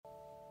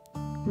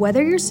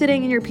Whether you're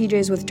sitting in your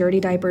PJs with dirty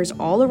diapers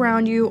all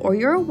around you, or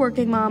you're a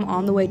working mom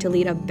on the way to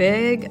lead a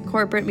big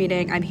corporate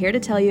meeting, I'm here to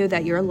tell you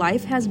that your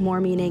life has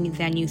more meaning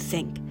than you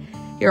think.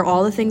 You're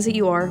all the things that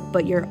you are,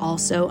 but you're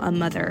also a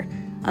mother.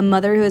 A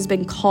mother who has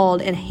been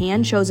called and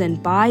hand-chosen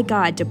by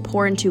God to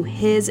pour into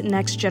His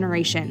next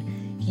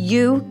generation.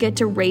 You get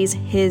to raise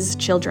His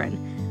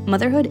children.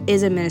 Motherhood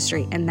is a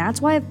ministry, and that's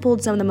why I've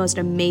pulled some of the most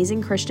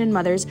amazing Christian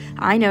mothers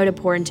I know to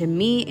pour into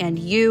me and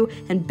you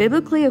and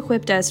biblically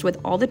equipped us with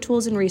all the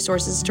tools and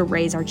resources to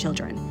raise our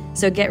children.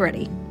 So get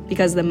ready,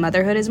 because the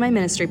Motherhood is My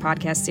Ministry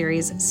podcast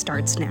series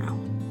starts now.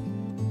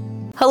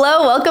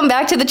 Hello, welcome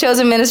back to the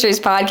Chosen Ministries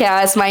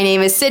podcast. My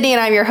name is Sydney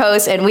and I'm your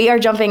host, and we are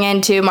jumping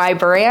into my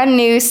brand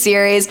new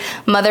series,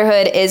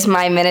 Motherhood is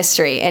My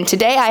Ministry. And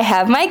today I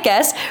have my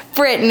guest,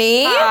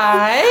 Brittany.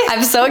 Hi.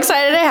 I'm so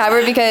excited to have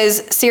her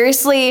because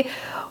seriously,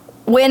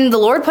 when the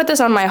Lord put this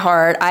on my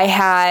heart, I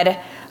had,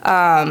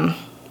 I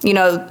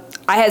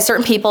had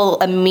certain people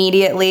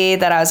immediately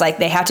that I was like,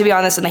 they have to be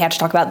on this and they have to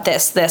talk about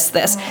this.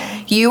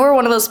 You were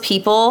one of those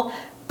people,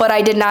 but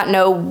I did not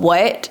know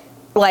what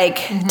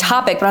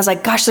topic, but I was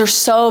like, gosh, there's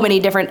so many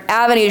different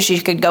avenues she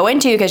could go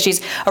into because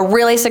she's a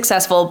really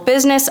successful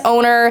business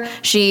owner.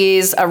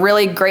 She's a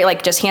really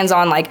great, just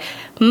hands-on,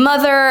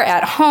 mother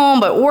at home,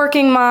 but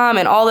working mom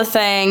and all the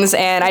things.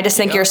 And I just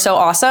think you're so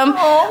awesome.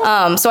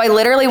 So I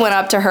literally went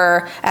up to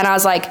her and I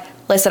was like,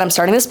 listen, I'm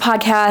starting this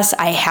podcast.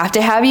 I have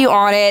to have you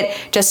on it.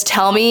 Just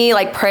tell me,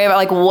 pray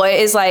about, what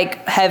is,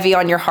 heavy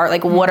on your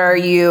heart? What are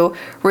you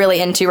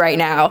really into right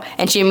now?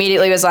 And she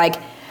immediately was like,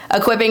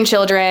 equipping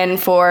children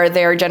for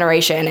their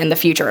generation in the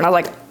future. And I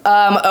was like,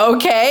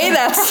 okay,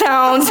 that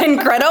sounds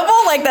incredible.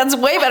 That's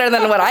way better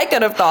than what I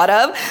could have thought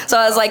of. So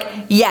I was like,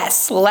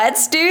 yes,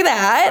 let's do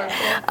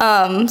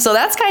that. So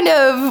that's kind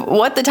of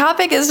what the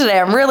topic is today.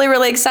 I'm really,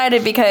 really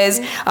excited because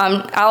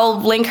I'll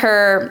link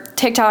her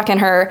TikTok and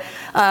her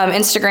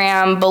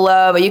Instagram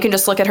below, but you can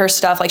just look at her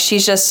stuff.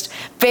 She's just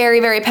very,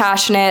 very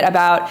passionate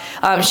about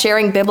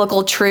sharing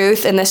biblical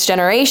truth in this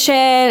generation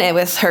and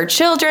with her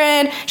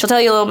children. She'll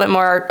tell you a little bit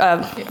more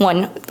of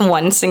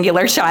one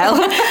singular child.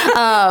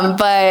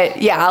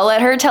 But yeah, I'll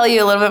let her tell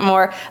you a little bit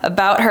more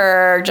about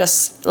her,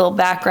 just a little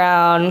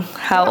background,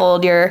 how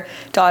old your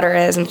daughter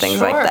is and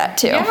things like that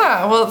too.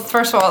 Yeah, well,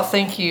 first of all,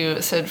 thank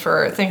you, Sid,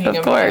 for thinking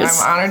of me. I'm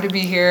honored to be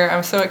here.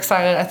 I'm so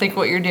excited. I think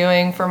what you're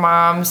doing for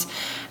moms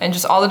and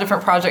just all the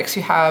different projects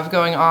you have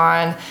going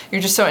on,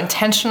 you're just so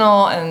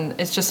intentional, and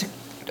it's just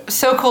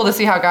so cool to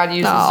see how God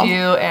uses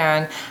you.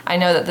 And I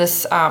know that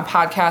this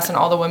podcast and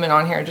all the women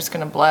on here are just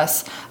going to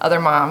bless other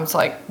moms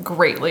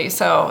greatly.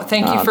 So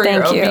thank you for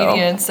your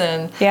obedience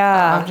and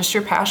just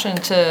your passion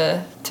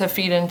to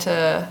feed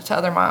into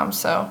other moms.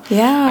 So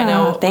I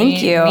know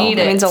thank you. Need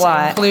it means a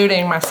lot,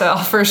 including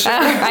myself for sure.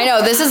 I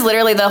know this is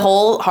literally the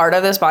whole heart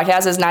of this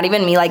podcast is not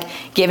even me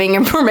giving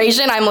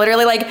information. I'm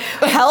literally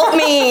help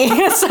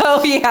me.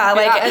 So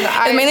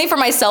and mainly for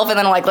myself, and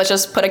then I'm let's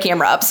just put a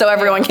camera up so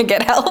everyone can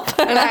get help.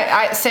 And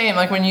I same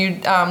when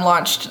you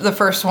launched the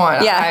first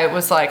one, I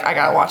was I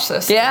gotta watch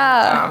this.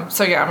 Yeah.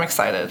 So I'm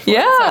excited.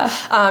 Yeah.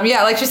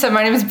 Like she said,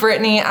 my name is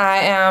Brittany. I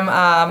am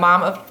a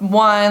mom of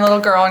one little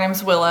girl. Her name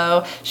is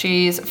Willow.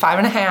 She's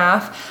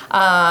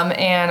 5.5,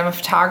 and I'm a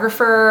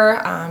photographer.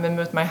 I've been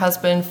with my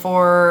husband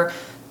for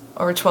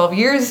over 12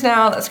 years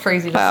now. That's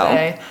crazy to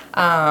say.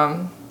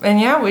 And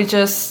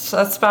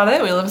that's about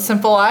it. We live a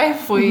simple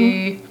life.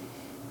 I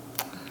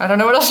don't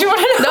know what else you want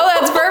to know. No,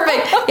 that's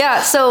perfect.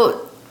 Yeah.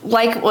 So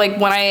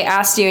when I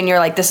asked you and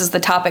you're this is the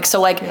topic. So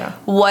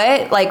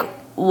what,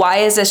 why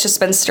has this just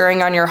been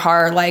stirring on your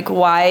heart?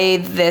 Why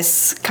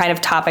this kind of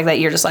topic that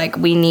you're just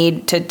we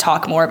need to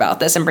talk more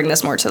about this and bring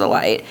this more to the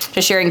light?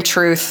 Just sharing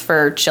truth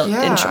for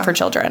for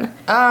children.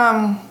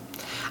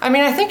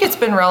 I think it's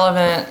been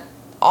relevant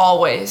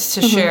always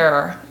to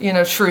share,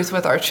 truth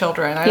with our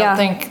children. I don't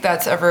think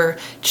that's ever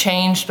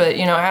changed, but,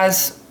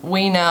 as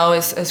we know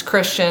as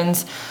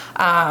Christians,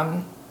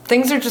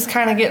 things are just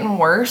kind of getting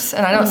worse.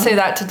 And I don't say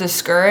that to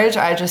discourage.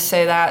 I just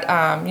say that,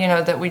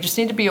 that we just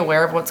need to be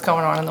aware of what's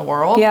going on in the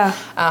world. Yeah.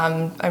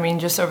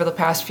 Just over the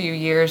past few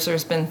years,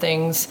 there's been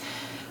things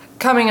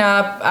coming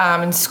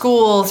up in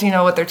schools,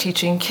 what they're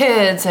teaching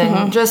kids.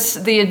 And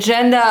just the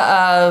agenda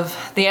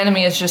of the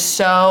enemy is just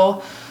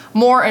so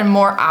more and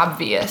more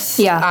obvious.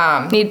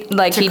 Yeah. He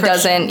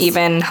doesn't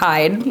even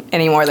hide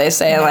anymore, they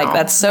say.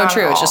 That's so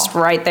true. It's just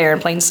right there in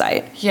plain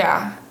sight.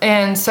 Yeah.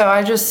 And so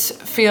I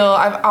just feel,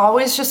 I've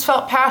always just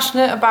felt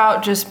passionate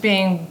about just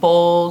being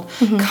bold,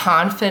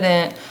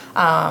 confident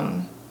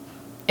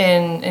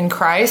in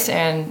Christ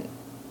and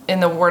in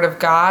the Word of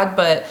God.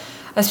 But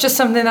it's just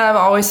something that I've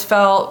always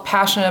felt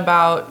passionate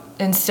about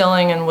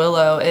instilling in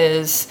Willow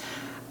is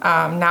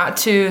not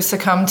to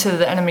succumb to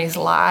the enemy's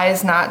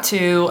lies, not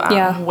to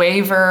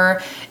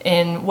waver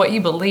in what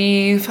you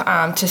believe,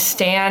 to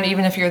stand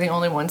even if you're the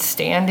only one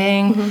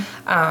standing.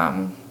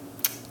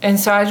 And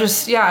so we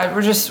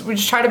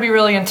just try to be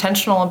really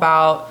intentional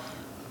about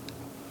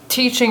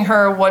teaching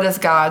her what does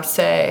God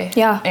say.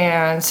 Yeah.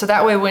 And so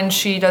that way when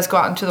she does go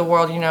out into the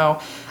world,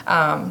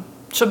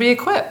 she'll be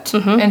equipped,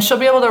 and she'll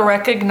be able to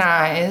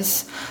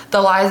recognize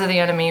the lies of the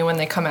enemy when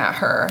they come at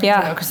her.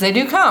 Yeah. Because they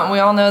do come. We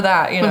all know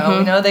that. We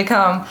know they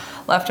come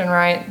left and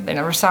right. They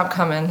never stop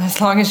coming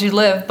as long as you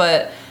live.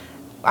 But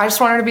I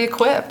just want her to be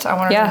equipped. I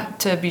want her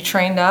to be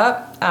trained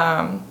up.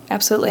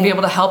 Absolutely. Be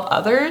able to help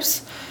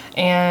others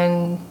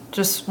and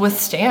just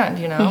withstand,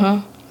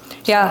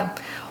 Yeah.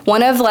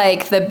 One of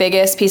like the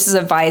biggest pieces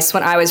of advice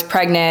when I was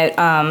pregnant,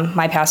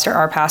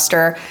 our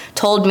pastor,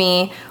 told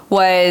me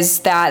was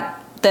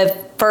that the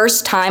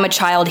first time a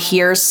child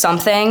hears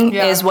something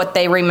is what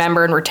they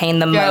remember and retain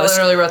the most. Yeah, I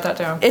literally wrote that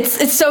down.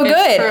 It's so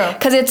good.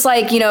 Because it's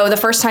like, the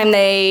first time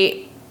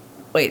they...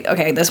 Wait,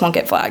 okay, this won't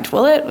get flagged.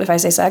 Will it if I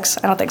say sex?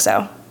 I don't think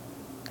so.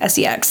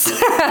 SEX.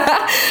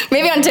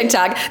 Maybe on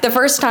TikTok. The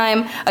first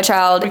time a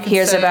child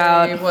hears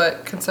about...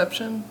 What,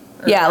 conception?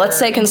 Let's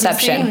say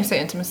conception. Can we say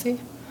intimacy?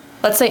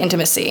 Let's say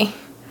intimacy.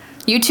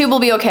 YouTube will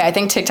be okay. I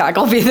think TikTok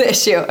will be the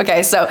issue.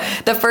 Okay, so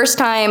the first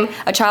time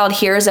a child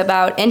hears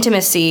about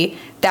intimacy,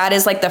 that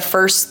is like the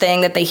first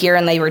thing that they hear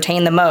and they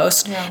retain the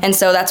most. Yeah. And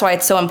so that's why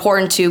it's so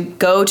important to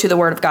go to the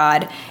Word of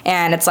God.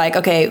 And it's like,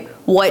 okay,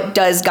 what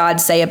does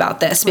God say about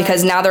this?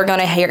 Because now they're going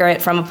to hear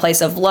it from a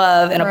place of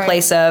love and a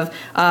place of,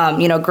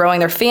 growing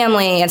their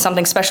family and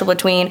something special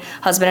between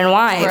husband and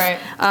wife.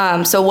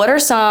 Right. So what are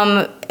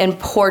some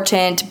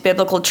important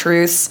biblical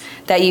truths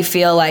that you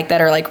feel like that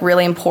are like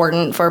really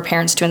important for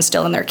parents to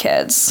instill in their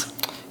kids?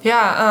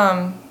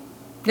 Yeah,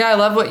 I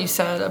love what you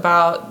said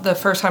about the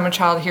first time a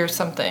child hears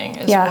something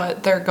is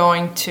what they're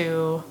going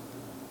to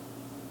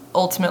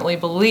ultimately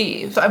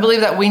believe. So I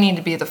believe that we need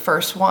to be the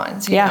first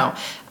ones, you know.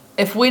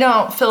 If we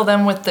don't fill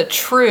them with the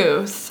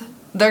truth,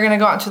 they're going to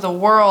go out into the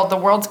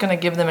world's going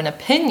to give them an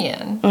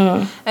opinion,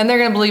 and they're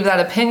going to believe that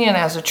opinion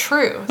as a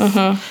truth.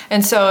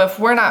 And so if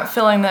we're not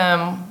filling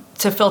them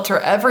to filter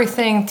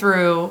everything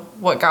through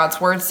what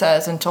God's Word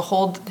says and to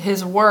hold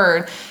His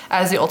Word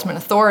as the ultimate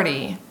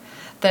authority,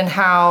 then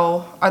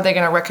how are they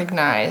going to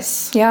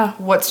recognize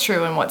what's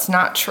true and what's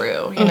not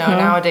true?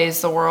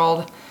 Nowadays the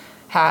world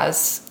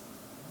has,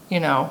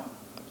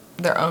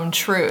 their own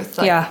truth.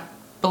 Like,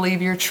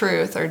 believe your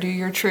truth or do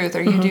your truth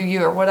or you do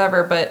you or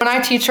whatever. But when I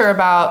teach her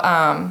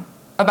about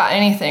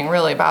anything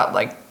really, about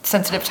like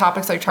sensitive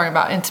topics like talking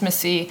about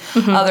intimacy,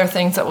 other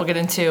things that we'll get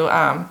into,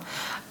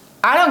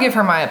 I don't give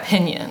her my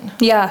opinion.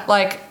 Yeah.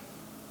 Like,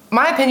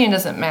 my opinion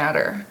doesn't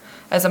matter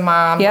as a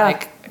mom. Yeah.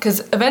 Like,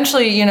 because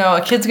eventually,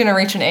 a kid's going to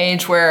reach an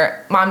age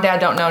where mom, dad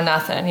don't know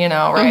nothing,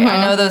 right?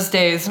 I know those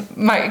days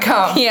might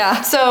come.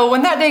 Yeah. So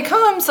when that day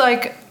comes,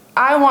 like,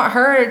 I want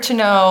her to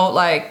know,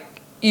 like,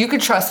 you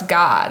could trust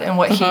God and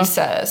what He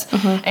says.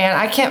 And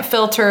I can't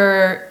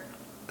filter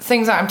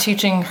things that I'm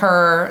teaching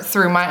her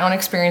through my own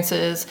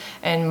experiences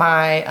and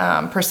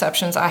my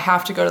perceptions. I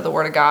have to go to the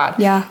Word of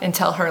God and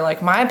tell her,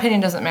 like, my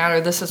opinion doesn't matter.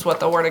 This is what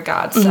the Word of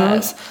God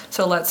says.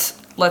 So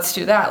let's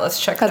do that.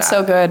 Let's check that. That's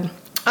so good.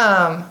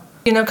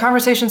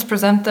 Conversations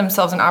present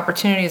themselves and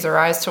opportunities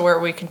arise to where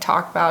we can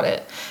talk about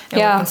it. And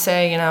we can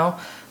say,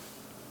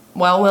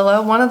 well,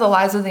 Willow, one of the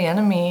lies of the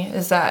enemy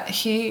is that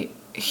he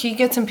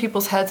gets in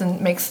people's heads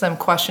and makes them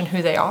question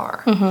who they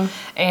are.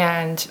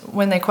 And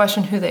when they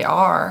question who they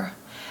are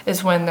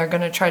is when they're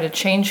going to try to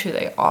change who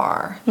they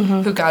are,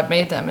 who God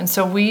made them. And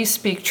so we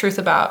speak truth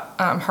about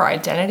her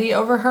identity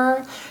over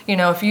her.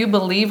 If you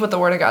believe what the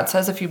Word of God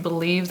says, if you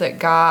believe that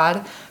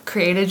God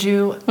created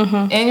you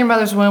in your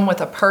mother's womb with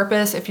a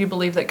purpose, if you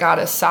believe that God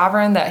is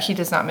sovereign, that He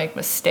does not make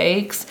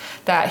mistakes,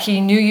 that He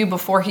knew you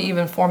before He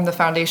even formed the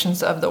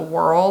foundations of the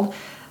world,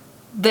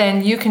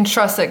 then you can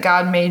trust that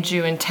God made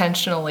you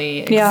intentionally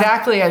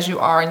exactly as you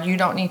are, and you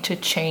don't need to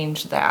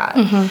change that.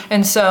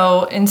 And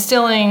so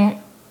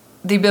instilling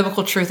the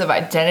biblical truth of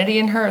identity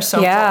in her is so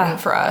important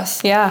for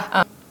us.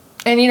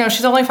 And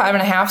she's only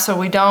 5.5, so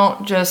we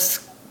don't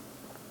just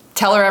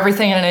tell her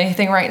everything and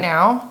anything right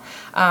now.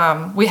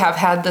 We have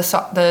had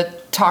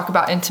the talk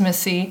about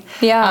intimacy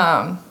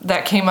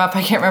that came up.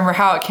 I can't remember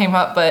how it came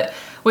up, but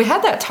we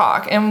had that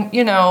talk, and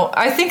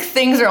I think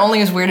things are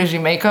only as weird as you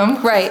make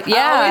them. Right?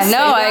 Yeah.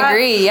 I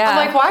agree. Yeah. I'm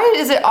like, why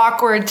is it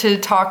awkward to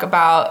talk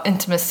about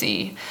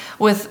intimacy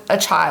with a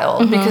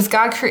child? Because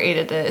God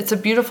created it. It's a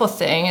beautiful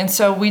thing, and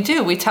so we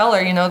tell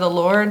her, the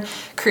Lord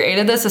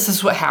created this. This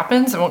is what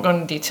happens. I won't go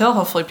into detail.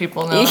 Hopefully,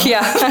 people know.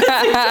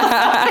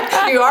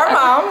 Yeah. You are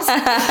moms,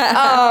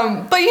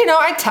 but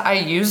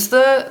I use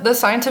the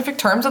scientific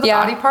terms of the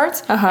body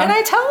parts, and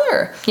I tell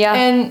her. Yeah.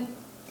 And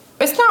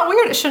it's not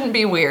weird. It shouldn't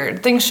be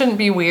weird. Things shouldn't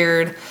be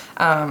weird,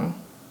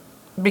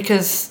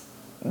 because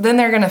then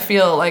they're going to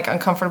feel like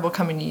uncomfortable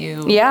coming to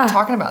you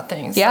talking about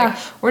things. Yeah.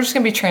 Like, we're just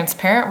going to be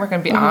transparent. We're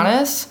going to be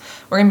honest.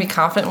 We're going to be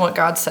confident in what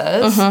God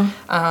says.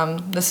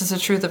 This is the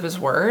truth of His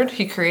Word.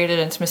 He created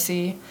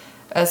intimacy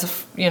as,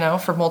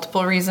 for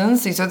multiple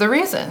reasons. These are the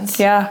reasons.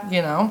 Yeah.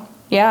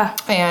 Yeah.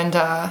 And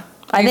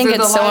I think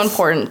it's so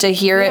important to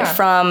hear it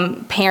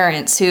from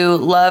parents who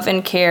love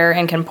and care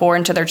and can pour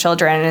into their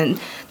children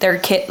and their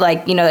kid.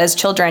 Like, as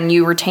children,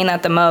 you retain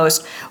that the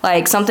most.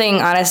 Like,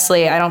 something,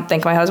 honestly, I don't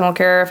think my husband will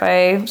care if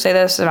I say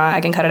this. If not, I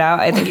can cut it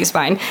out. I think he's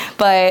fine.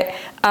 But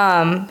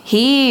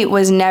he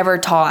was never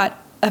taught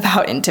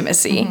about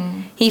intimacy.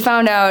 He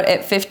found out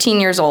at 15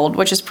 years old,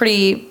 which is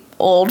pretty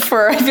old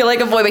for, I feel like,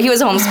 a boy, but he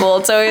was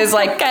homeschooled, so he was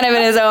like kind of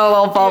in his own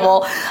little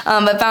bubble,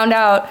 but found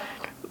out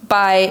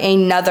by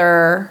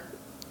another,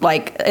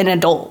 like an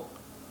adult,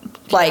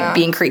 like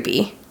being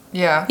creepy.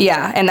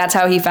 Yeah, and that's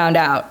how he found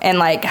out. And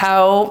like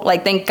how,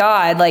 like, thank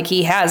God, like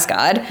he has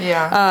God.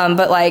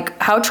 But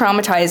like how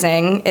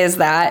traumatizing is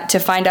that to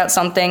find out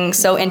something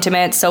so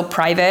intimate, so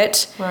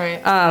private,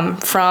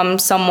 from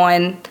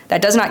someone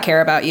that does not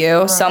care about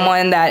you,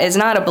 someone that is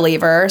not a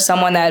believer,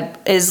 someone that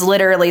is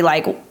literally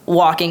like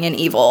walking in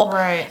evil.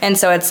 And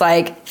so it's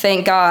like,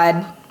 thank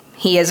God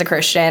he is a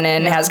Christian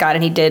and has God,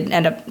 and he did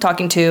end up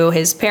talking to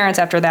his parents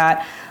after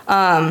that.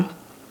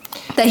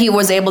 That he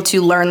was able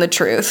to learn the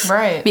truth.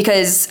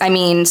 Because, I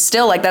mean,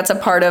 still, like, that's a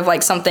part of,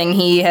 like, something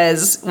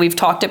we've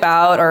talked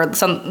about, or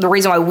the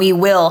reason why we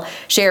will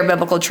share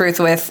biblical truth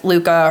with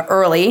Luca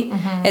early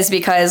is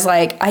because,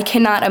 like, I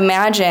cannot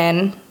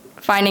imagine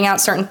finding out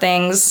certain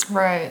things,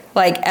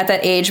 like, at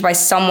that age by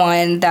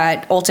someone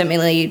that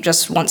ultimately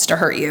just wants to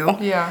hurt you.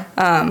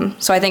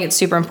 So I think it's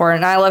super important.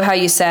 And I love how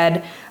you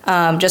said,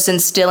 just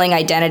instilling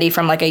identity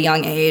from like a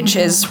young age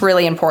is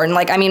really important.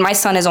 Like, I mean, my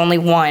son is only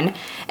 1,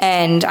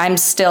 and I'm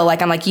still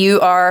like, you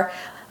are,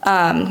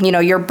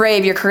 you're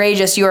brave, you're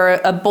courageous, you're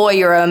a boy,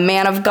 you're a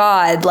man of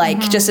God, like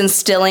just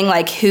instilling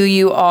like who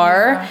you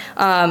are,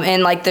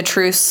 and like the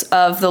truths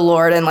of the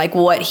Lord and like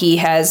what he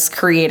has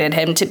created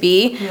him to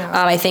be.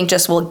 I think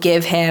just will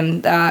give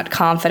him that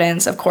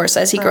confidence, of course,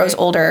 as he grows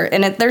older.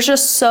 And there's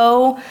just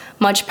so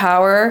much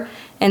power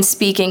in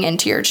speaking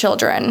into your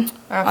children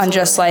on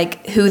just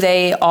like who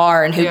they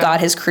are and who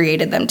God has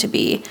created them to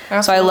be.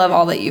 So I love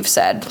all that you've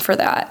said for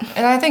that.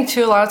 And I think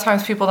too, a lot of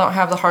times people don't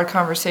have the hard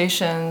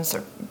conversations,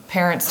 or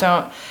parents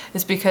don't,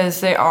 is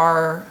because they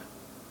are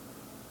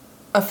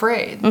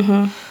afraid.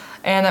 And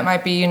that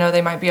might be,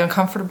 they might be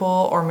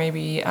uncomfortable, or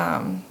maybe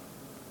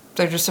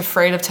they're just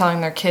afraid of telling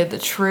their kid the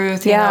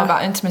truth, you know,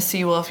 about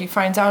intimacy. Well, if he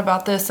finds out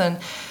about this, then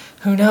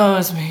who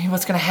knows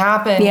what's going to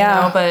happen, you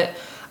know, but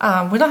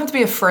we don't have to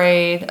be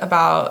afraid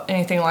about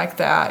anything like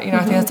that. I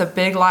think that's a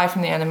big lie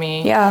from the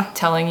enemy,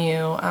 telling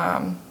you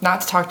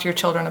not to talk to your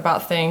children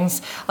about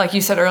things. Like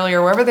you said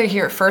earlier, wherever they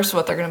hear it first is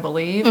what they're going to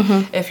believe.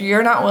 If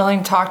you're not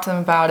willing to talk to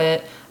them about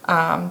it,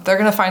 they're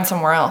going to find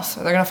somewhere else.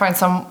 Or they're going to find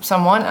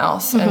someone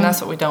else, and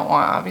that's what we don't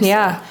want, obviously.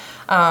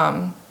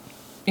 I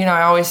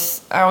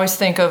always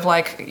think of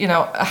like,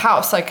 a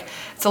house. Like,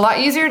 it's a lot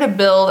easier to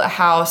build a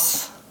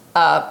house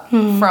up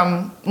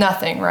from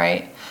nothing,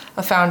 right?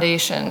 A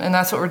foundation. And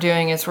that's what we're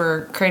doing, is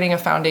we're creating a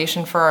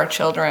foundation for our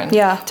children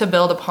to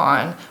build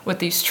upon with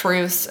these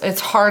truths. It's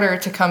harder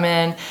to come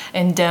in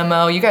and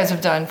demo. You guys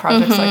have done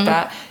projects like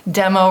that.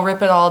 Demo,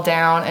 rip it all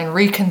down, and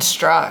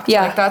reconstruct.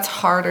 Like, that's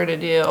harder to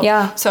do.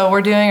 So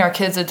we're doing our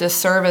kids a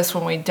disservice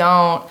when we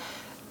don't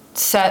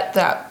set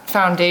that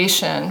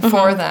foundation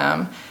for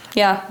them.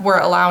 We're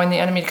allowing the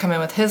enemy to come in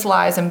with his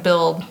lies and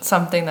build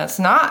something that's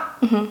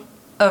not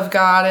of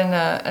God,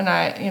 and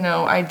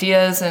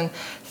ideas and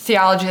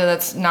theology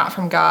that's not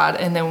from God,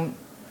 and then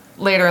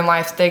later in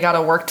life they got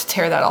to work to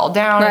tear that all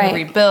down and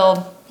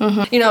rebuild.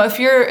 If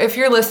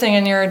you're listening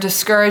and you're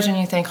discouraged and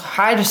you think,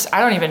 I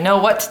don't even know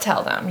what to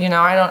tell them,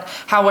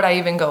 how would I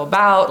even go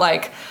about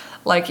like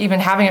even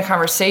having a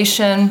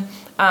conversation?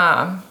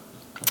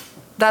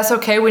 That's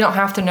okay. We don't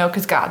have to know,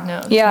 because God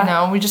knows.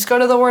 We just go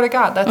to the Word of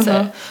God. That's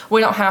it. We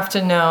don't have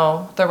to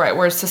know the right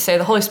words to say.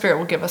 The Holy Spirit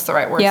will give us the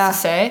right words to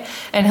say,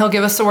 and He'll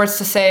give us the words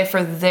to say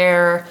for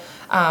their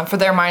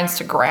minds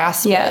to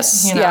grasp it.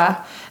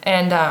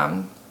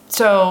 And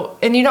so,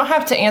 and you don't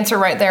have to answer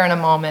right there in a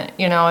moment.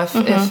 If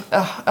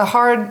a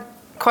hard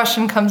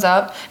question comes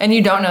up and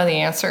you don't know the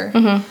answer,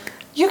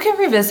 you can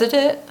revisit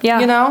it.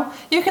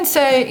 You can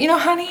say,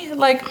 honey,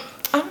 like,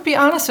 I'm gonna be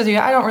honest with you,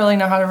 I don't really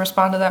know how to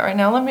respond to that right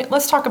now.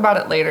 Let's talk about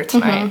it later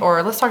tonight,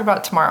 or let's talk about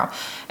it tomorrow.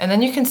 And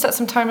then you can set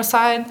some time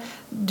aside,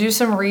 do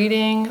some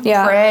reading,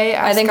 pray,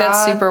 ask I think God.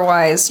 That's super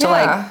wise to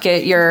like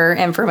get your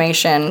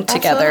information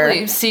together.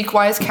 Absolutely. Seek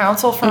wise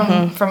counsel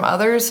from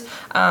others.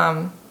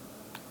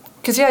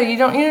 Because you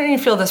don't need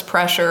to feel this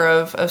pressure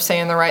of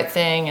saying the right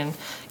thing. And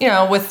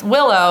with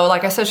Willow,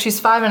 like I said, she's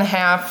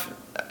 5.5.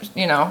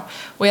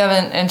 We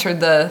haven't entered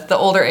the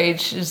older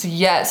ages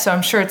yet, so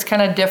I'm sure it's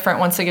kind of different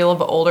once they get a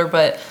little bit older,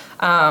 but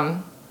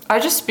I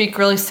just speak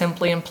really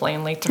simply and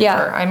plainly to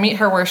her. I meet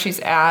her where she's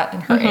at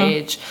in her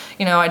age.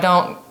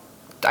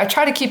 I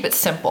try to keep it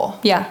simple,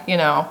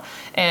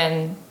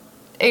 and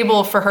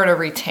able for her to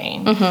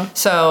retain.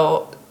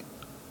 So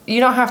you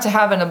don't have to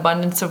have an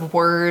abundance of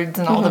words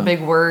and all the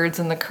big words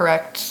and the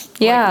correct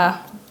way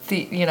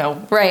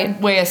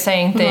of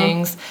saying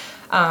things.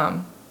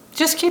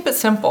 Just keep it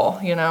simple,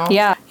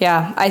 Yeah.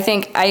 I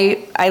think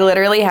I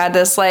literally had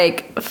this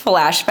like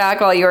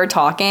flashback while you were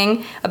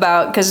talking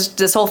about, because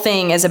this whole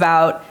thing is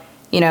about,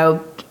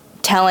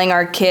 telling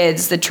our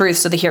kids the truth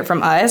so they hear it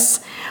from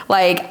us.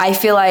 Like, I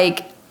feel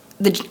like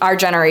our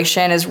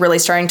generation is really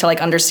starting to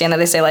like understand that.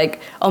 They say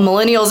like, oh,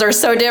 millennials are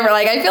so different.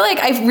 Like, I feel like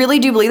I really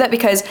do believe that,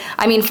 because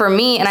I mean, for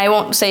me, and I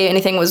won't say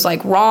anything was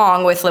like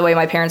wrong with the way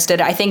my parents did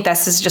it. I think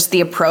this is just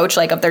the approach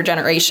like of their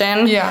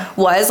generation.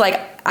 Was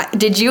like,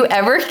 did you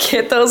ever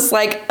get those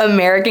like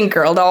American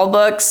Girl doll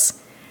books?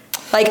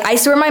 Like, I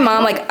swear my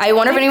mom, like, I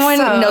wonder if anyone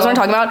knows what I'm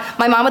talking about.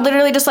 My mom would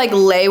literally just, like,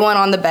 lay one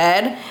on the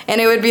bed, and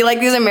it would be,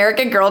 like, these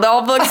American Girl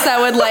doll books that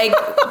would, like,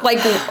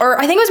 or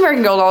I think it was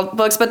American Girl doll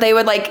books, but they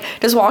would, like,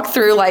 just walk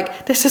through,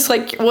 like, this is,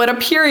 like, what a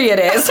period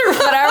is, or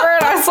whatever.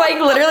 And I was, like,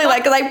 literally,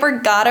 like, because I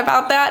forgot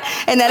about that.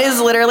 And that is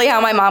literally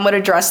how my mom would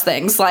address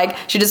things. Like,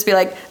 she'd just be,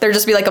 like, there'd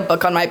just be, like, a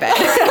book on my bed.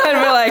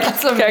 I'd be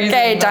like,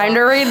 okay, time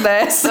to read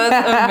this.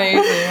 That's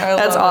amazing.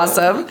 That's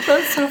awesome.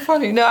 That's so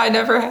funny. No, I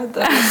never had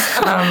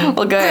that.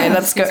 Well, good.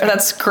 That's good.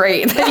 That's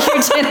great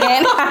that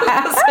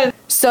you didn't.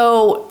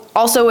 So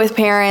also with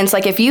parents,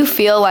 like if you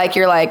feel like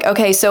you're like,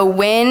 okay, so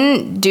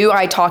when do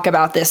I talk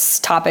about this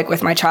topic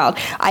with my child?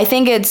 I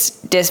think it's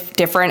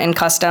different and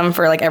custom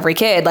for like every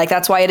kid. Like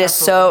that's why it is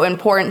so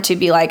important to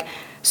be like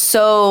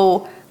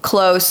so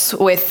close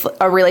with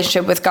a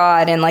relationship with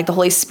God and like the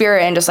Holy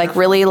Spirit, and just like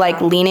really like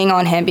leaning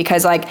on him,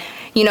 because like,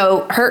 you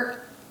know,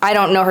 I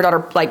don't know her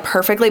daughter like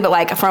perfectly, but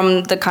like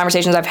from the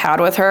conversations I've had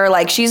with her,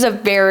 like she's a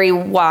very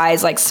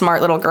wise, like smart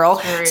little girl.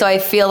 So I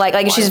feel like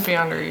she's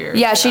beyond her years.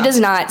 Yeah, she does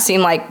not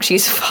seem like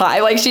she's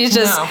 5. Like she's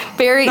just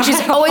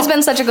she's always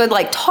been such a good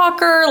like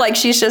talker. Like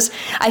she's just,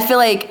 I feel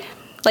like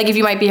if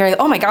you might be hearing,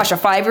 oh my gosh, a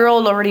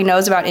 5-year-old already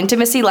knows about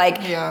intimacy. Like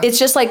it's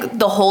just like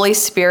the Holy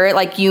Spirit,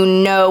 like, you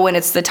know, when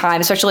it's the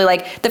time, especially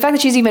like the fact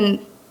that she's even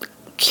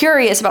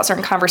curious about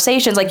certain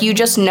conversations, like you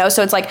just know.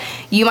 So it's like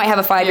you might have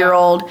a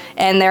 5-year-old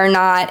and they're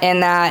not in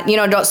that, you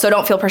know,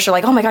 don't feel pressure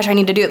like, oh my gosh, I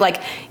need to do it.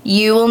 Like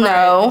you will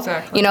know.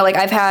 Exactly. You know, like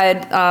I've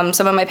had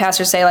some of my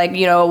pastors say like,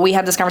 you know, we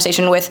had this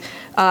conversation with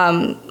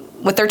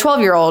their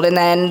 12-year-old, and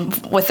then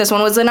with this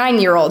one was a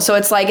 9-year-old. So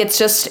it's like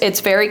it's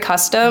very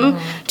custom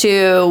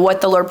to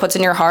what the Lord puts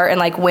in your heart and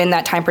like when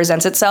that time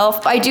presents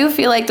itself. I do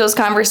feel like those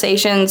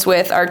conversations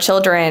with our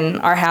children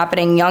are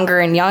happening younger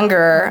and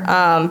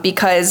younger,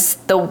 because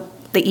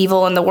the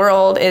evil in the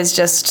world is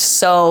just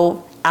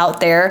so out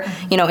there,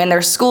 you know, in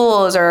their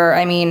schools, or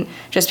I mean,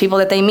 just people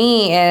that they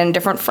meet and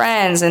different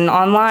friends and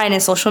online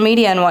and social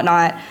media and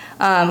whatnot.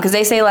 Because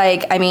they say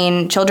like, I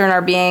mean, children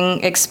are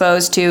being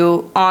exposed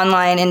to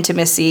online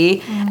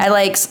intimacy at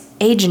like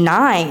age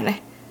 9,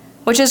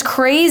 which is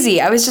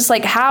crazy. I was just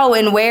like, how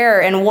and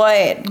where and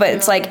what? But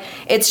it's like,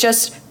 it's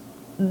just,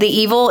 the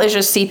evil is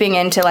just seeping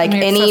into like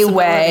any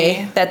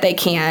way that they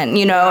can,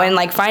 you know, and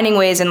like finding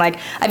ways. And like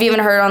I've even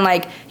heard on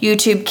like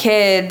YouTube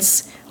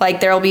Kids,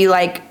 like there'll be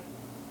like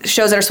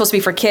shows that are supposed to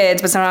be for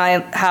kids, but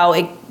somehow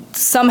it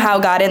somehow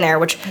got in there,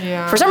 which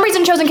for some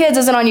reason Chosen Kids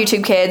isn't on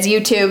YouTube Kids.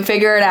 YouTube,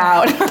 figure it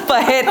out.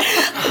 But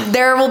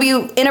there will be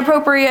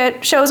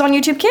inappropriate shows on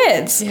YouTube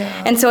Kids.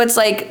 And so it's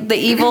like the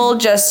evil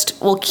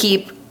just will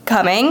keep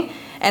coming,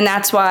 and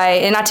that's why,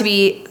 and not to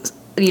be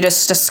you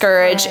just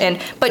discouraged,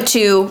 but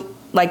to,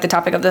 like the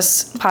topic of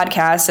this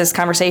podcast, this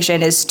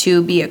conversation, is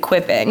to be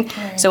equipping.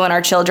 So when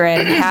our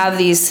children have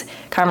these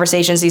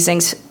conversations, these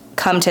things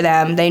come to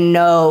them, they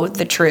know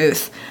the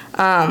truth.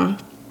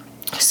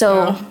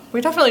 We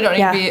definitely don't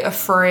need to be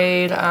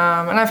afraid.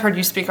 And I've heard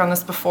you speak on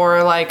this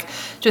before, like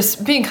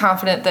just being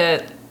confident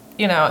that,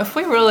 you know, if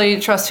we really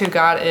trust who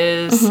God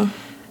is,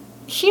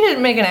 he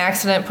didn't make an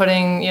accident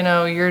putting, you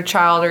know, your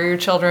child or your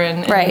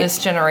children in this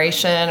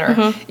generation,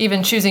 or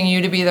even choosing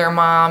you to be their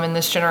mom in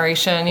this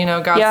generation. You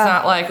know, God's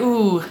not like,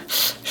 ooh,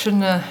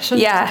 shouldn't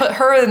put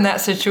her in that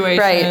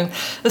situation.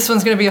 This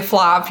one's going to be a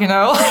flop, you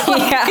know?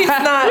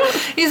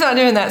 He's not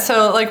doing that.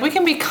 So like we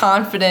can be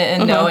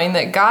confident in knowing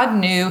that God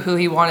knew who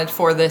he wanted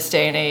for this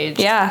day and age,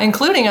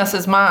 including us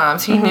as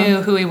moms. He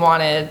knew who he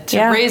wanted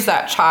to raise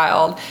that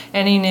child,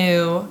 and he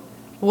knew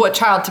what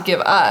child to give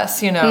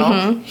us, you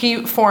know.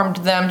 He formed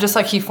them just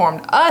like he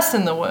formed us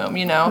in the womb,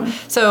 you know.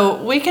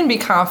 So we can be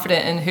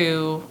confident in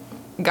who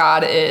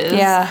God is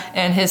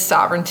and his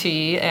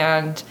sovereignty,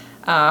 and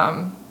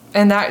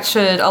that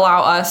should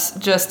allow us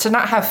just to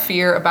not have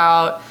fear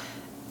about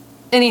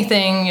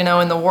anything, you know,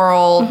 in the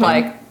world.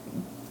 Like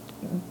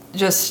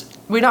just,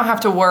 we don't have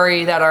to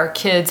worry that our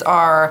kids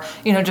are,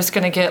 you know, just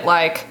going to get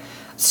like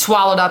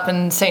swallowed up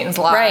in Satan's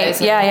lies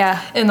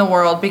in the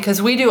world,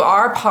 because we do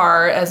our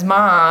part as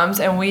moms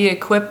and we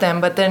equip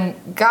them, but then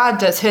God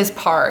does his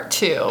part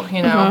too,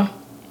 you know.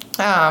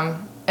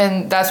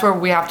 And that's where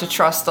we have to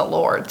trust the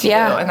Lord too.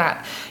 And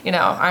that, you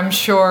know, I'm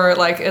sure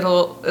like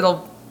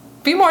it'll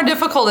be more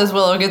difficult as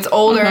Willow gets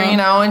older, you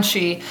know, and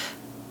she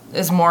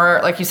is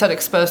more, like you said,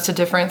 exposed to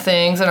different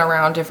things and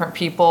around different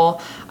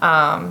people.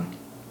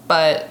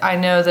 But I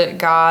know that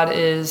God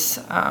is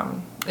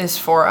is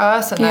for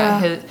us, and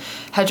that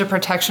hedge of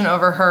protection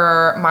over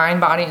her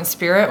mind, body, and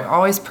spirit. We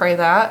always pray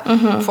that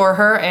for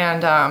her,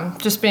 and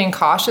just being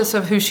cautious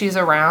of who she's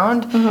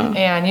around,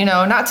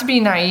 and not to be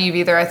naive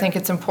either. I think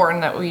it's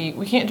important that we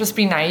can't just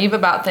be naive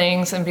about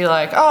things and be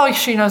like, oh,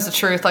 she knows the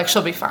truth, like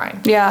she'll be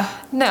fine. Yeah.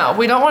 No,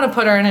 we don't want to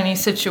put her in any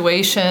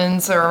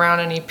situations or around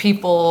any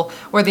people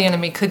where the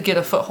enemy could get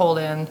a foothold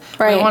in.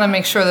 Right. We want to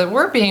make sure that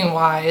we're being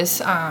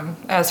wise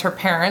as her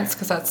parents,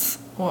 because that's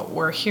what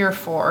we're here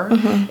for,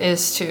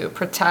 is to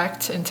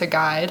protect and to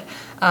guide.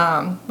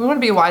 We want to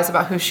be wise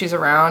about who she's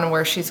around and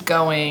where she's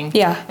going,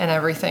 and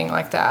everything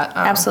like that.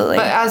 Absolutely.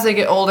 But as they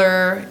get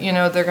older,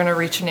 they're going to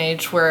reach an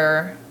age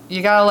where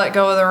you got to let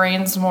go of the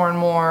reins more and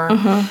more,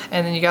 and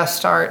then you got to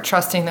start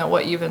trusting that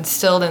what you've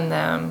instilled in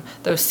them,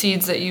 those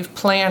seeds that you've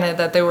planted,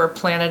 that they were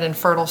planted in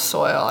fertile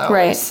soil. I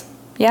always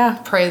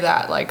pray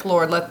that, like,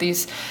 Lord, let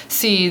these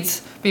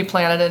seeds be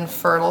planted in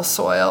fertile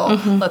soil.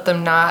 Let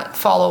them not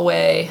fall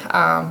away,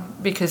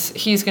 because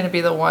he's going to be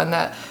the one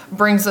that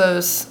brings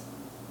those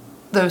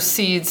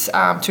seeds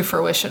to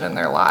fruition in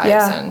their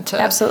lives, and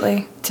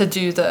to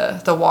do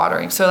the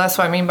watering. So that's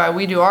what I mean by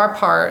we do our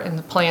part in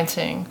the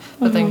planting,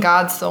 but then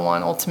God's the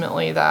one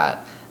ultimately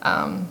that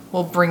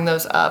will bring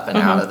those up and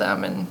out of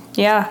them. And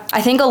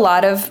I think a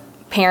lot of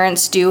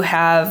parents do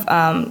have,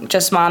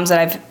 just moms that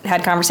I've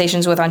had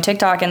conversations with on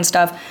TikTok and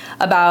stuff,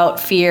 about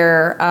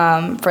fear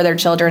for their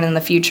children in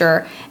the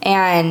future.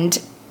 And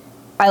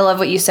I love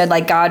what you said,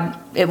 like, God,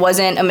 it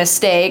wasn't a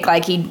mistake.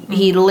 Like,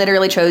 he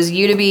literally chose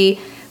you to be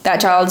that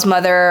child's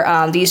mother,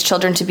 these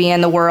children to be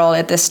in the world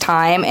at this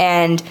time.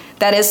 And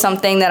that is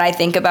something that I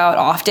think about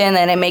often,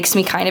 and it makes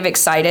me kind of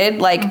excited.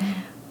 Like,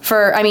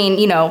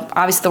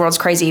 obviously the world's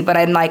crazy, but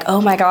I'm like,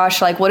 oh my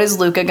gosh, like, what is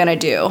Luca gonna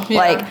do?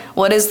 Like,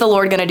 what is the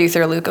Lord gonna do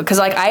through Luca? Because,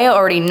 like, I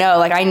already know,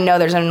 like, I know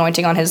there's an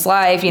anointing on his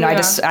life.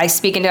 I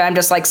speak into it. I'm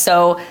just, like,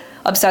 so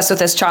obsessed with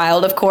this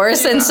child, of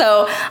course. And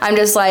so I'm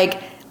just,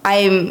 like,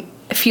 I'm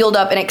fueled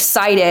up and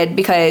excited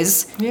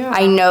because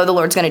I know the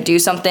Lord's going to do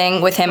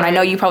something with him. Right. I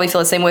know you probably feel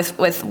the same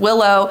with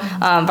Willow,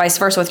 vice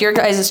versa with your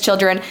guys'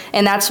 children.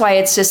 And that's why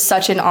it's just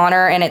such an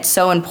honor, and it's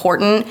so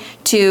important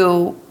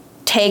to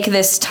take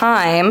this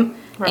time,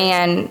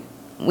 and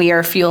we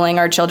are fueling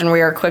our children,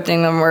 we are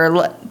equipping them,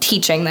 we're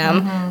teaching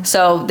them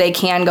so they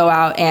can go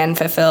out and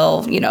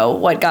fulfill,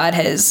 what God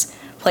has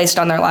placed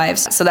on their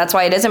lives. So that's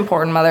why it is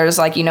important, mothers,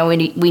 like,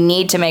 we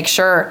need to make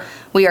sure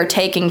we are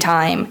taking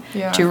time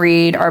to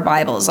read our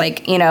Bibles.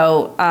 Like,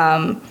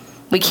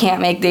 we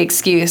can't make the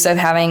excuse of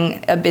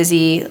having a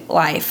busy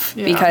life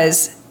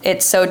because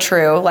it's so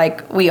true.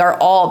 Like, we are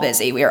all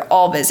busy.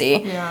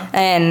 Yeah.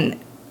 And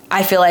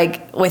I feel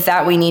like with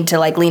that, we need to,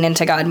 like, lean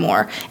into God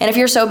more. And if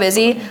you're so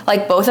busy,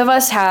 like, both of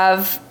us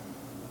have,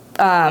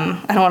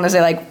 I don't want to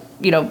say, like,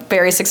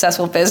 very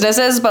successful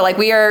businesses, but, like,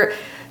 we have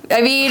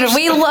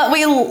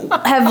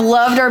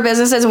loved our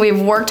businesses and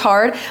we've worked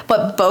hard,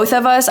 but both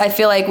of us, I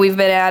feel like we've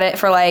been at it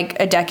for like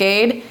a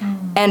decade,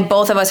 and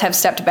both of us have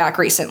stepped back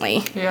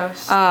recently.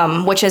 Yes.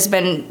 Which has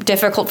been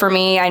difficult for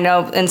me. I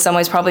know in some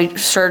ways probably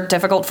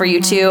difficult for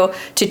you too,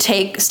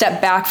 to step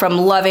back from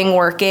loving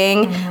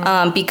working,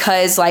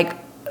 because, like,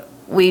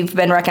 I've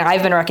been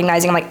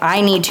recognizing, I'm like,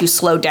 I need to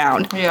slow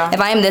down. Yeah. If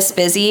I'm this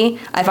busy,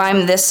 if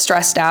I'm this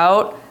stressed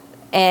out,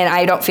 and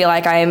I don't feel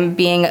like I'm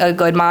being a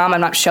good mom,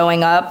 I'm not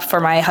showing up for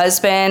my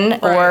husband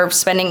or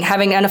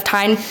having enough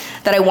time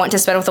that I want to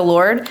spend with the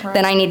Lord,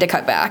 then I need to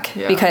cut back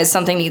because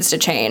something needs to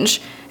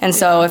change. And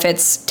so if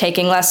it's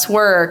taking less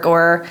work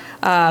or,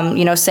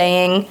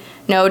 saying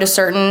no to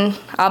certain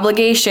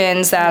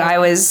obligations that I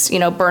was,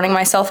 burning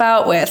myself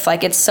out with,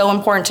 like, it's so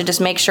important to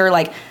just make sure,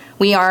 like,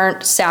 we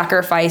aren't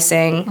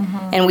sacrificing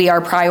and we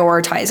are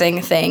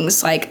prioritizing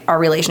things like our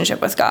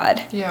relationship with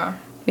God. Yeah.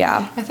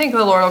 Yeah. I think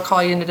the Lord will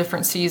call you into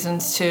different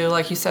seasons too.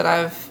 Like you said,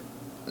 for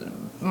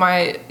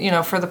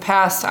the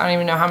past, I don't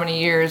even know how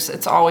many years,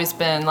 it's always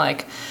been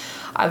like,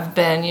 I've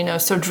been,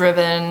 so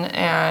driven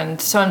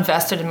and so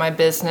invested in my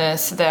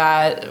business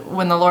that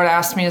when the Lord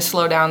asked me to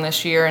slow down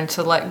this year and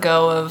to let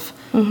go of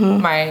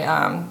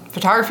my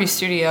photography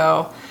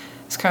studio,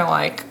 it's kind of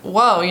like,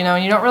 whoa, you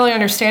don't really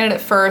understand it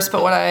at first,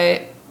 but what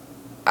I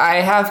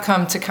have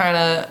come to kind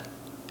of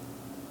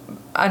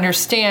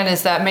understand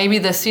is that maybe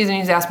this season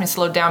he's asked me to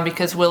slow down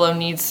because Willow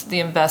needs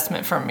the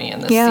investment from me in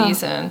this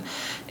season.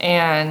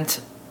 And,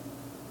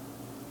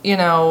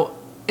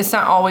 it's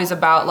not always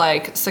about,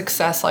 like,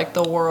 success like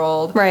the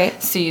world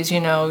sees.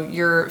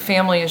 Your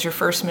family is your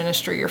first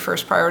ministry, your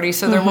first priority.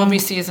 So there will be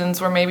seasons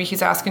where maybe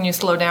he's asking you to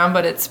slow down,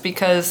 but it's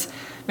because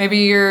maybe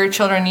your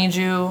children need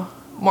you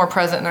more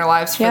present in their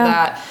lives for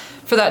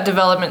that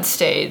development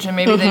stage. And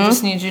maybe they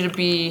just need you to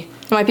be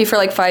It might be for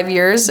like 5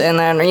 years, and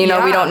then, we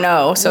don't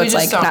know. So it's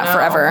like not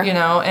forever.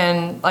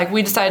 And like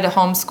we decided to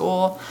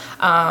homeschool.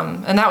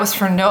 And that was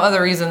for no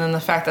other reason than the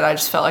fact that I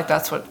just felt like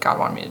that's what God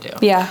wanted me to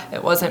do. Yeah.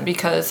 It wasn't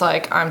because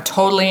like I'm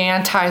totally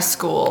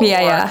anti-school.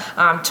 Yeah.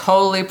 I'm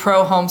totally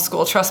pro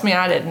homeschool. Trust me,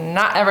 I did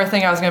not ever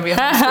think I was going to be a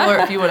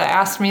homeschooler. If you would have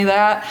asked me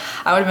that,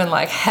 I would have been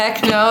like,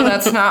 heck no,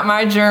 that's not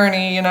my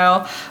journey,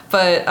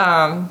 But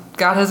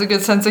God has a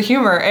good sense of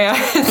humor.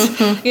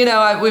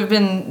 And, we've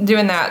been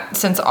doing that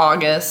since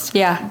August.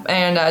 Yeah.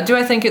 And do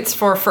I think it's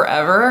for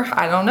forever?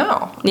 I don't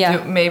know.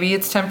 Yeah. Maybe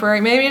it's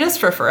temporary. Maybe it is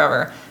for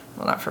forever.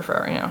 Well, not for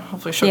forever,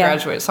 hopefully she'll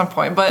graduate at some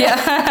point, but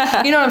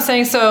you know what I'm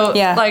saying? So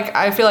like,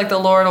 I feel like the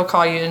Lord will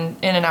call you in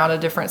and out of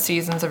different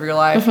seasons of your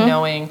life,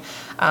 knowing,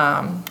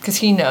 cause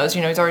he knows,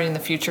 he's already in the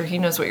future. He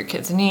knows what your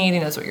kids need. He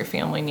knows what your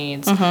family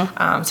needs.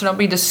 So don't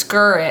be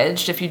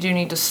discouraged if you do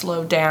need to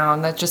slow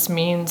down. That just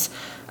means,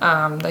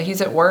 that he's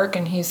at work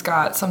and he's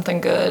got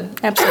something good.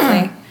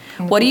 Absolutely.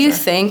 What do you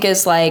think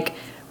is like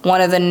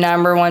one of the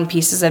number one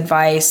pieces of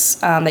advice,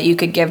 that you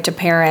could give to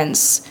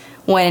parents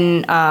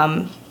when,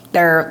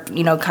 they're,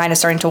 kind of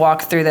starting to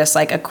walk through this,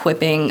 like,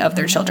 equipping of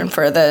their children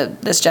for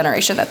this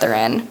generation that they're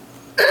in?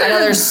 I know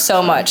there's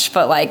so much,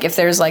 but, like, if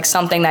there's, like,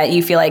 something that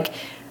you feel like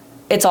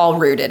it's all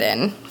rooted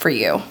in for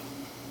you.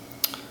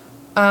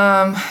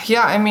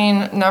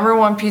 Number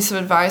one piece of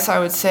advice, I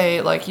would say,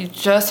 like, you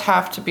just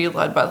have to be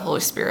led by the Holy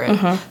Spirit.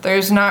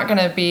 There's not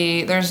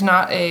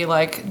a,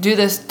 like, do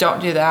this, don't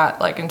do that,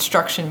 like,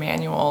 instruction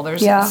manual.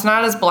 It's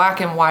not as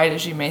black and white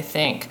as you may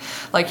think.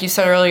 Like you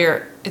said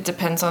earlier, it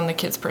depends on the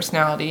kid's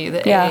personality,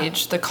 the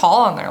age, the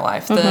call on their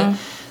life, who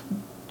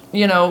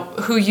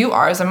you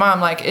are as a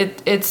mom. Like,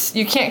 it's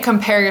you can't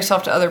compare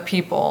yourself to other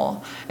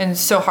people, and it's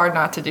so hard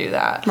not to do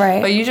that.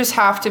 Right. But you just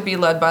have to be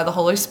led by the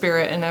Holy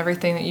Spirit in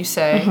everything that you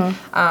say.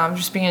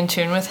 Just be in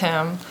tune with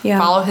him,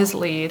 follow his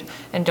lead,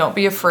 and don't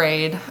be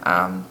afraid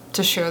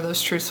to share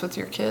those truths with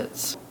your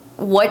kids.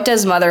 What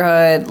does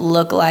motherhood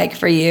look like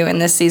for you in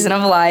this season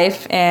of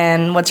life,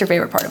 and what's your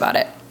favorite part about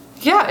it?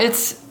 Yeah,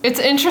 it's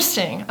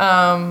interesting.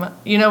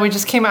 We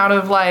just came out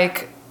of,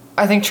 like,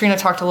 I think Trina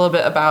talked a little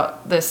bit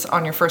about this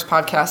on your first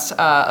podcast,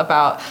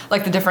 about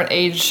like the different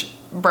age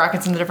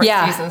brackets and the different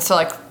seasons. So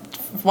like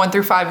 1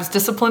 through 5 is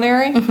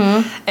disciplinary.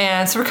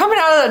 And so we're coming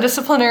out of that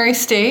disciplinary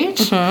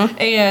stage,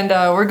 and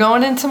we're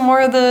going into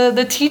more of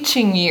the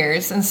teaching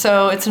years. And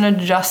so it's an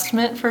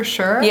adjustment for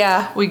sure.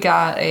 Yeah. We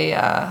got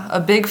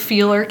a big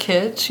feeler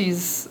kid.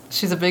 She's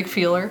a big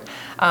feeler.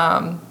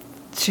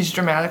 She's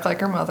dramatic like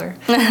her mother.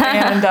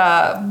 And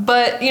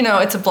but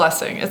it's a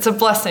blessing. It's a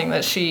blessing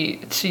that she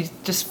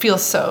just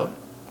feels so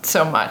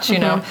much,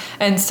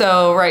 And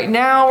so right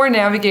now we're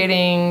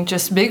navigating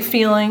just big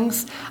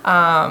feelings. Like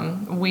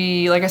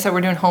I said,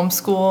 we're doing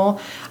homeschool.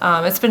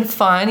 It's been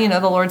fun.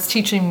 The Lord's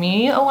teaching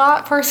me a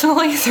lot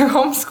personally through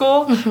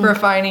homeschool,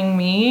 refining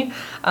me,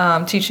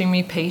 teaching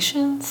me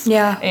patience,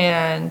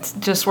 and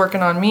just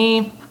working on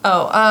me.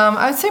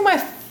 I'd say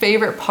my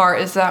favorite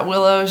part is that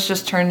Willow's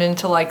just turned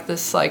into like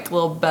this like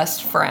little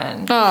best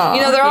friend.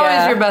 They're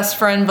always your best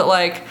friend, but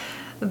like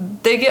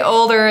they get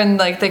older and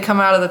like they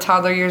come out of the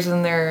toddler years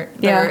and they're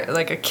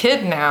like a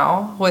kid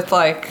now with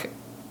like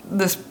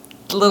this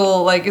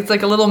little, like, it's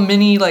like a little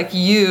mini like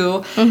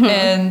you.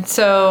 And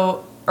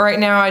so right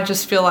now I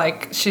just feel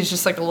like she's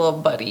just like a little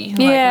buddy.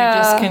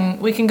 Like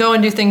we can go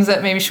and do things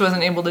that maybe she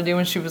wasn't able to do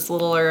when she was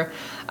littler,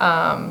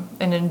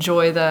 and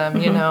enjoy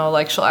them.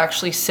 Like she'll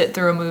actually sit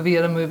through a movie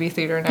at a movie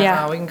theater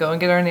now. We can go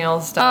and get our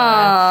nails done.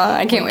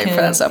 I can't wait for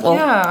that stuff. Well,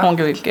 I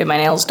won't get my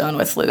nails done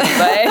with Luke,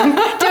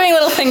 but doing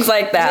little things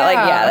like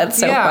that, that's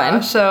so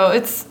fun. So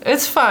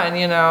it's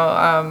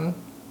fun.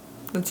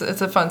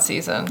 It's a fun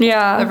season.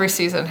 Every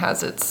season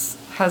has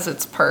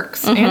its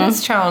perks and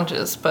its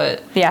challenges,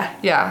 but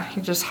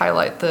you just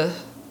highlight the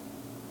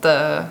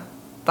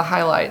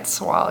highlights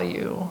while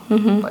you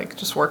like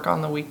just work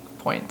on the weak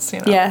points.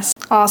 Yes.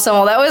 Awesome.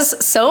 Well, that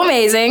was so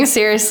amazing.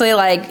 Seriously,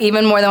 like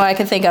even more than what I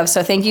could think of.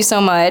 So thank you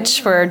so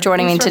much for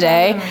joining me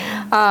today.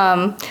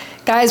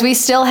 Guys, we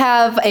still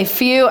have a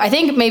few, I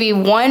think maybe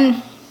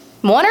one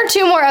or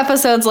two more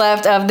episodes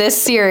left of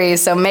this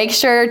series, so make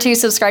sure to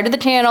subscribe to the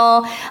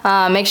channel.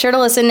 Make sure to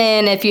listen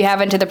in if you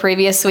haven't to the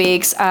previous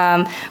weeks.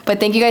 But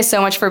thank you guys so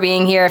much for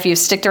being here. If you've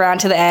sticked around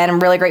to the end, I'm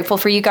really grateful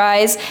for you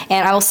guys,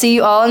 and I will see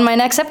you all in my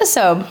next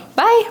episode.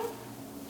 Bye.